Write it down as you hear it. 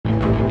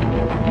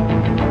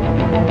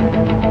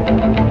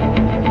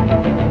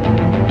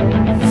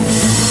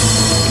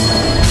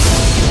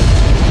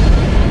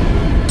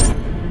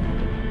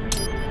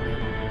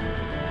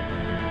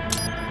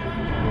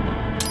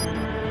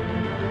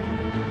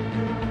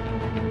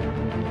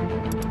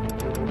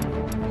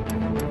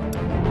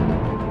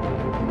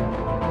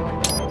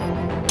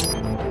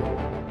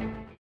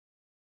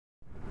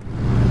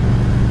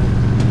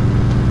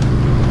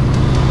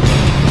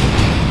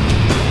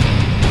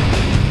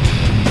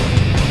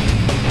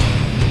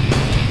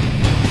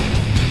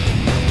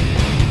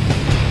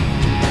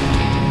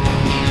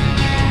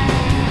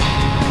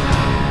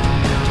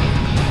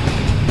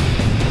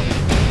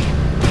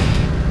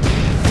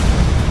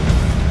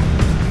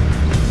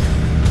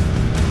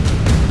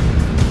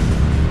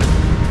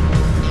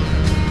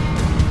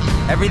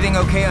Everything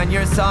okay on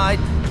your side?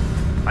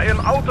 I am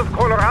out of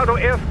Colorado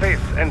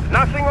airspace and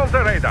nothing on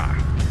the radar.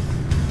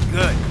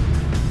 Good.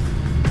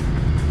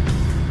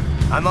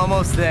 I'm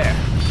almost there.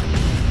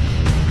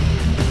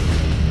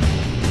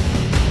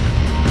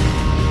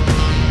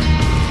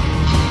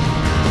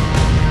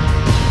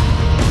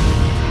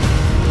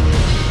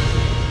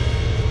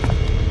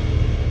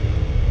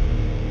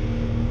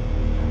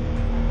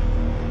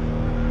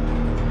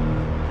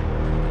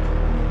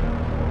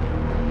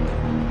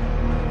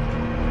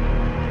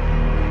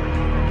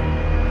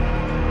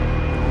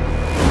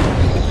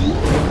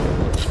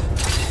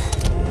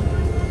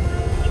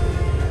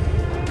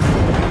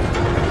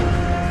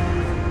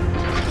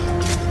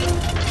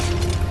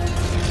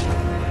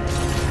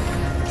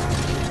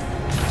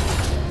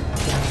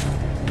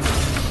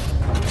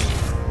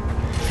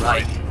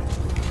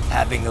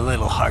 Having a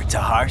little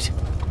heart-to-heart?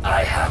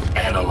 I have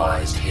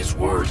analyzed his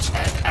words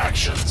and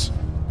actions.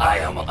 I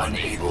am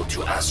unable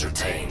to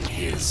ascertain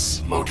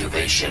his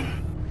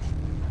motivation.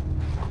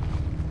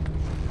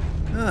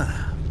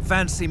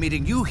 Fancy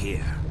meeting you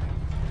here.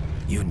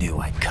 You knew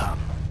I'd come.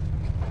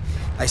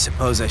 I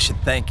suppose I should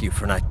thank you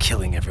for not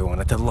killing everyone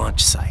at the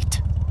launch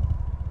site.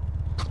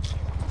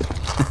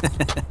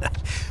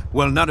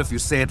 Well, not if you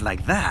say it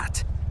like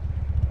that.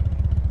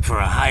 For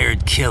a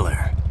hired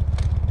killer,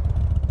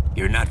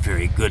 you're not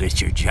very good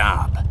at your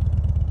job.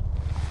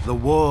 The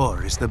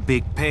war is the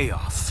big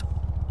payoff.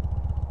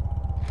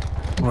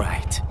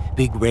 Right.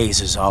 Big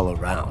raises all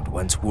around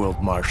once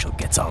World Marshal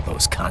gets all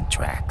those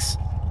contracts.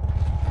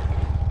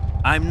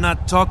 I'm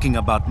not talking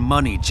about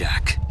money,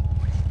 Jack.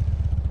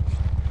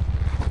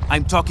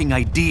 I'm talking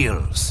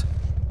ideals.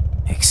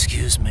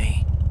 Excuse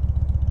me?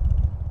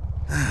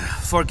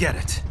 Forget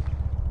it.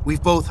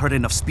 We've both heard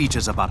enough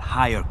speeches about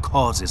higher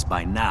causes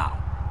by now.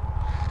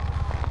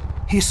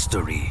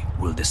 History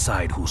will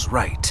decide who's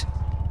right.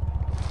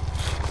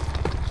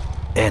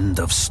 End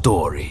of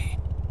story.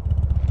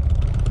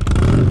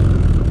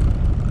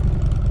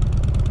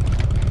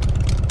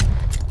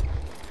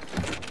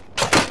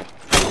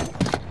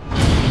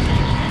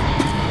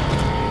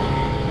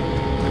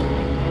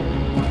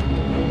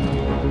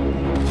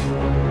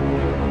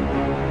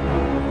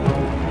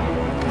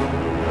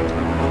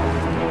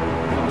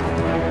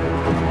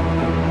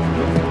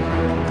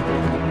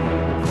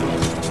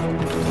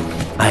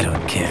 I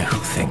don't care who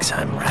thinks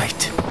I'm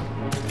right.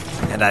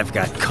 And I've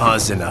got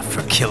cause enough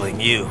for killing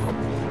you.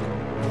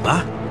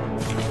 Huh?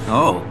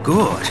 Oh,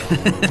 good.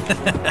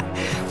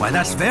 Why,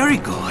 that's very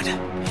good.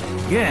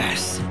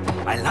 Yes,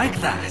 I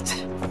like that.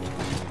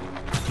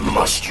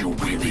 Must you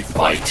really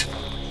fight?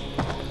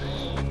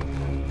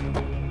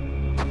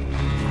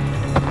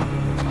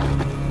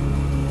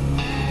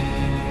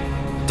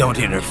 Don't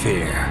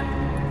interfere.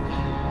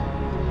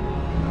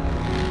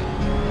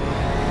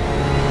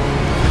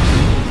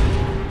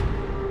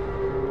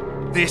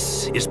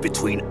 This is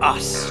between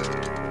us.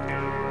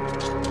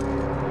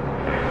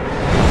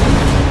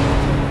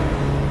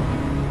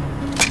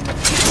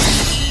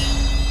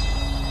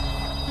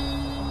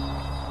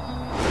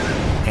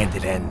 And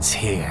it ends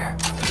here.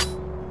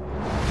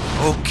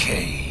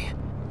 Okay.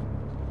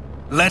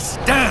 Let's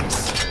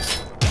dance!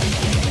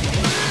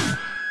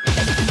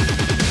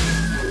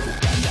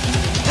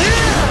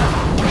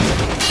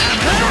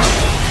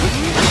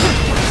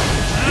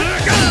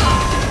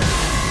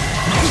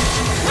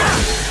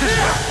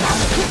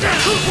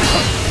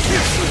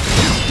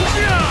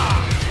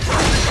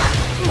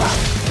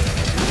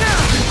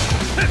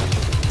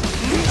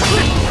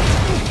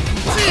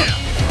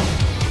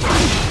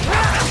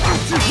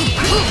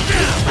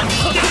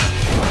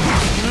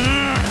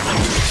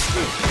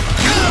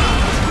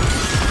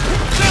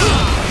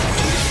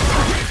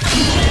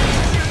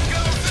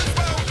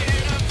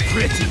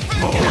 Pretty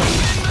boy.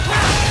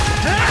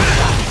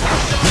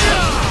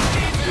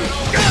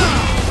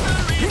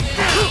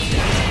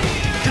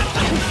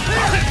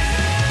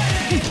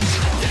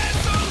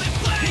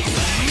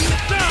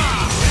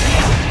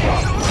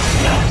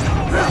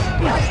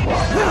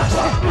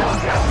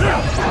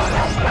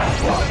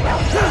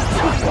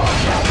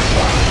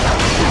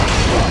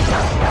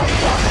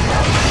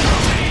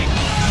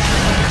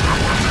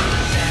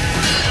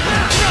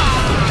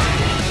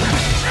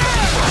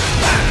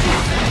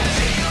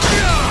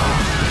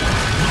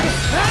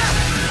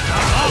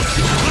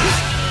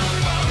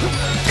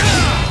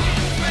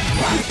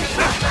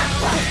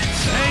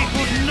 Say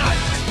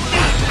goodnight!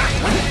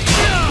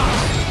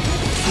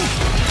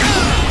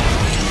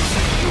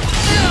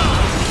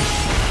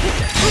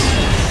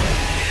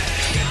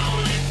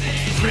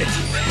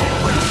 Pretty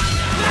boy.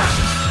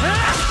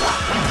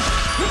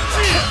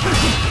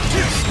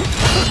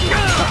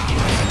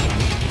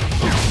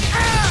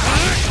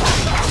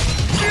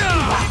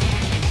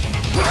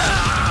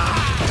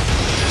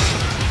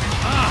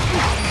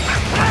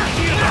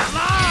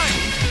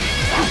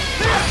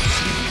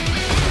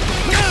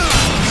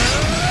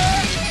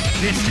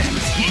 This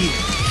ends here.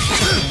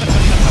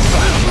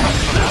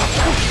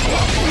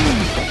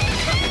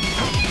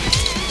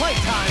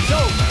 Playtime's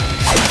over.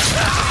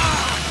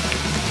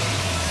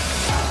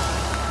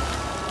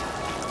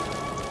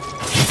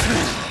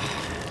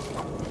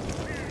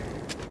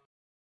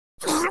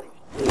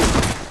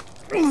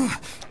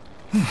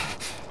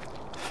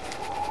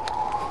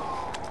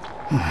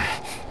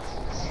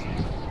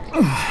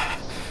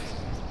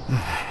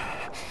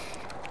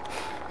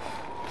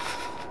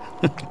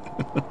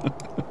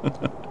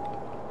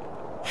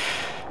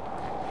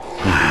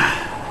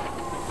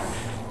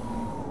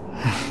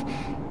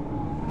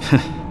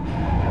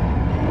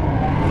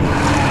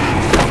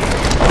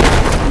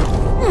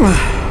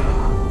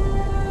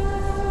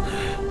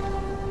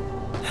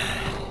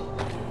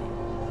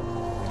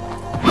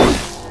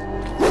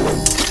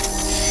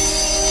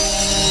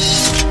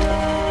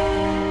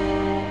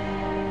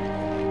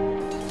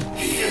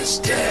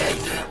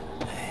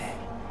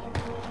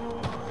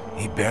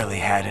 Barely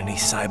had any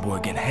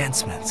cyborg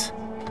enhancements.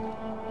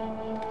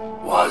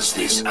 Was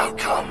this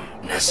outcome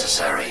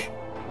necessary?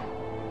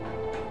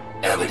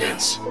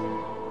 Evidence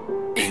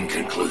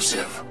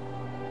inconclusive.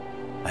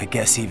 I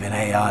guess even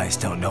AIs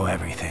don't know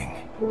everything.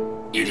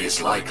 It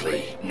is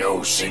likely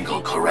no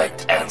single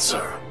correct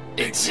answer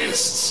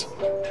exists.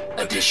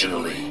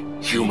 Additionally,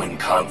 human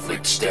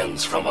conflict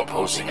stems from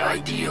opposing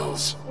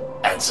ideals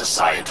and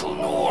societal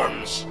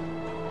norms.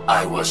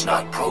 I was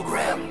not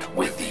programmed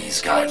with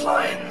these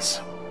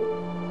guidelines.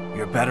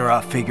 You're better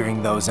off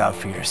figuring those out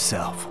for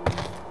yourself.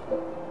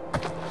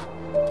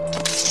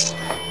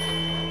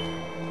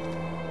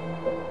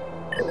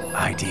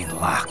 ID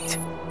locked.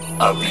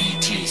 A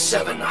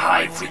VT7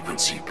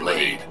 high-frequency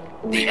blade.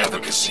 The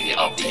efficacy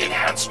of the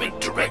enhancement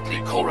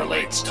directly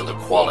correlates to the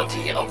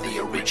quality of the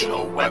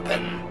original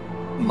weapon.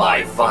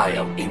 My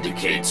file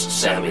indicates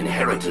Sam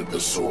inherited the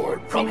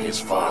sword from his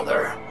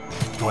father.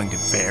 Going to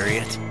bury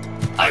it?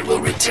 I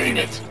will retain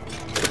it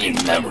in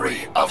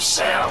memory of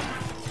Sam.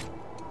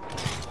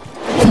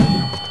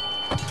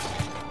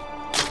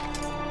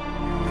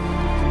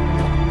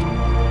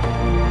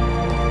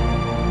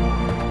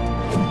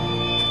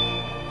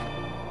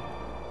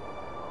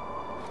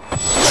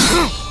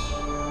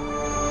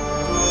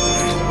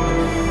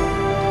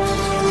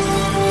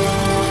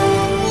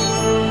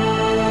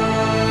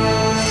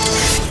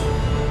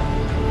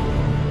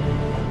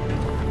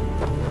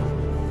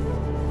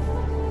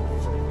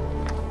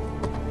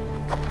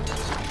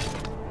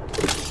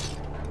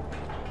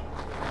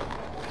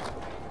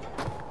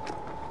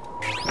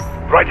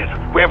 Right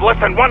it. We have less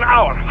than 1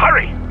 hour.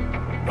 Hurry!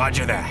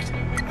 Roger that.